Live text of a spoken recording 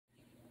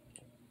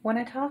When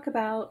I talk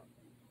about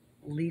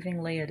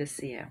leaving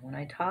Laodicea, when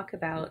I talk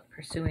about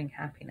pursuing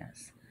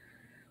happiness,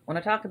 when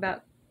I talk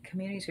about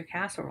communities or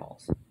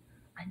casseroles,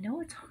 I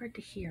know it's hard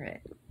to hear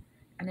it.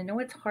 And I know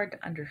it's hard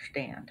to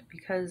understand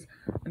because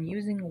I'm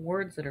using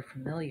words that are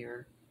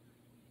familiar,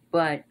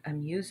 but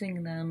I'm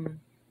using them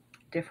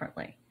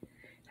differently.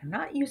 I'm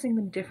not using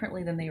them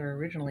differently than they were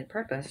originally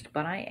purposed,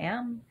 but I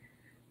am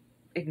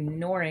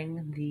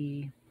ignoring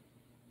the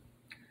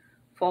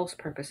false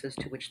purposes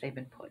to which they've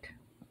been put.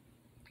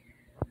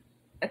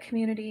 A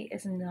community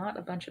is not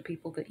a bunch of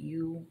people that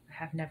you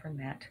have never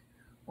met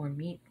or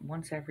meet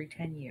once every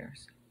 10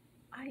 years.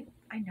 I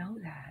know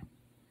that.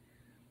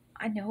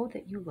 I know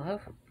that you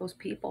love those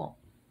people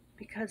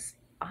because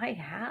I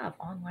have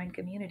online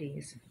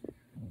communities.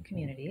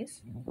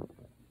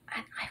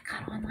 And I've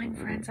got online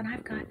friends and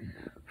I've got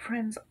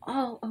friends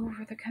all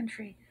over the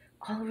country,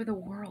 all over the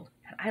world,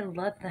 and I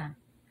love them.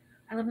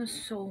 I love them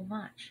so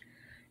much.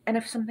 And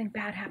if something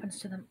bad happens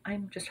to them,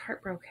 I'm just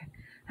heartbroken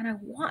and I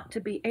want to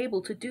be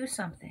able to do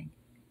something.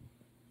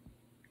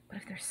 But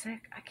if they're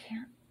sick, I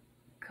can't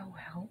go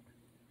help.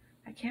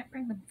 I can't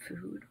bring them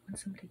food when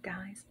somebody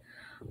dies.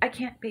 I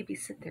can't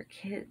babysit their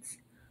kids.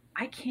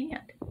 I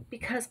can't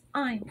because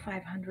I'm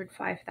 500,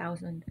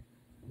 5,000,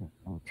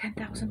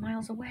 10,000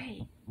 miles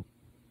away.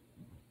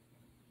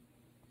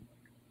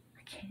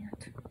 I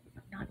can't.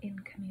 I'm not in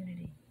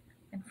community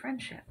and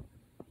friendship.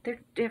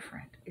 They're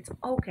different. It's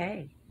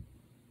okay.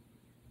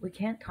 We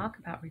can't talk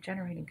about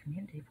regenerating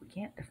community if we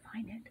can't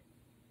define it.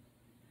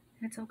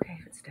 And it's okay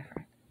if it's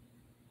different.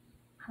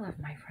 I love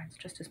my friends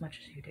just as much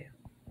as you do.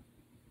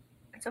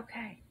 It's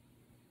okay.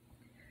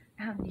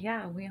 And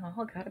yeah, we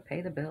all got to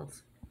pay the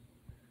bills.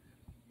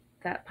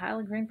 That pile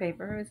of green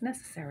paper is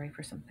necessary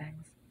for some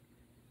things.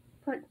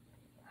 But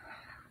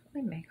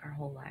we make our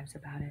whole lives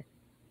about it.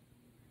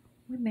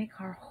 We make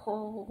our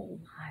whole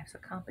lives a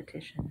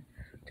competition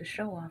to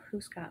show off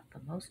who's got the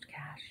most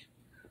cash,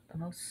 the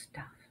most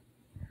stuff.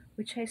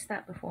 We chase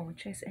that before we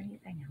chase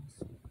anything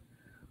else.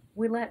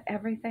 We let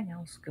everything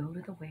else go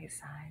to the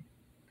wayside.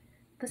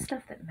 The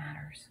stuff that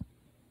matters.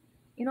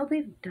 You know,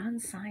 they've done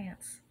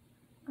science.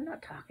 I'm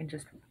not talking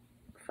just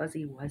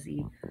fuzzy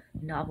wuzzy,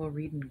 novel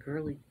reading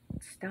girly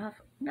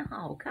stuff.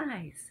 No,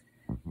 guys.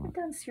 They've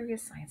done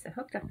serious science. They've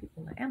hooked up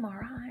people to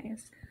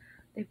MRIs.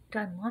 They've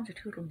done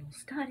longitudinal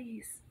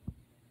studies.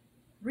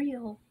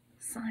 Real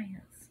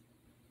science.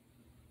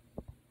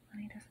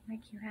 Money doesn't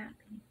make you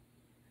happy.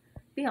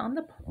 Beyond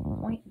the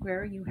point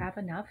where you have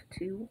enough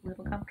to live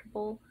a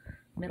comfortable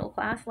middle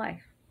class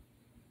life.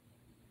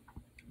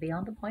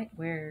 Beyond the point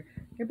where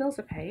your bills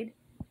are paid,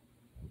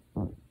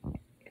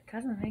 it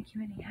doesn't make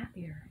you any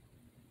happier.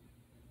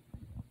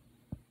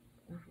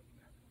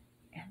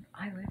 And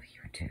I live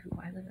here too.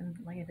 I live in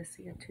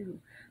Laodicea too.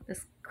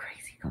 This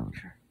crazy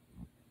culture.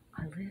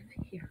 I live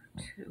here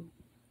too.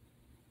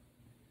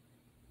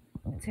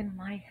 It's in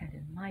my head,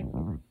 in my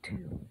blood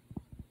too.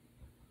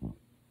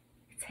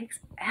 It takes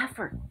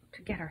effort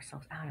to get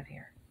ourselves out of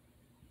here.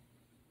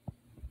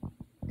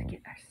 To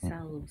get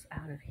ourselves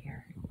out of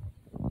here.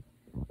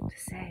 To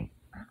say,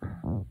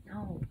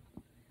 no,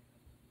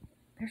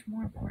 there's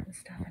more important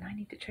stuff and I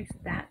need to chase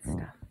that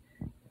stuff.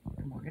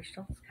 The mortgage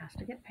still has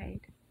to get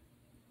paid.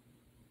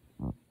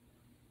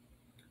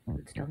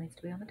 Food still needs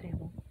to be on the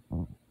table.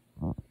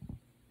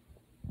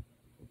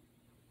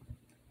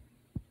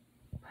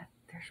 But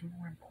there's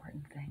more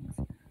important things,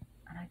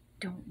 and I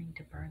don't need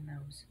to burn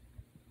those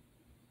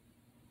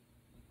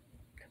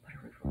to put a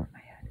roof over my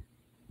head.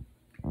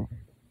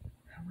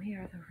 And we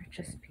are the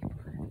richest people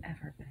that have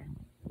ever been.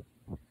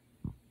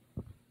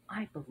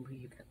 I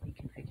believe that we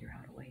can figure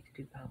out a way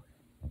to do both.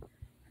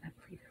 And I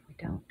believe if we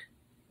don't,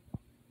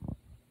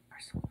 our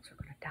souls are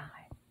going to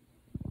die.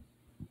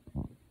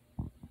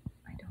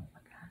 I don't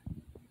want that.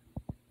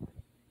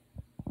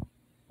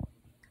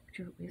 Would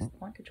you at least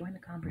want to join the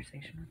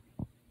conversation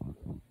with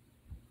me?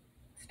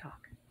 Let's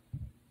talk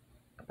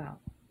about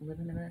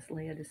living in this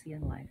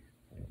Laodicean life,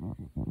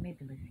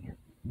 maybe leaving it.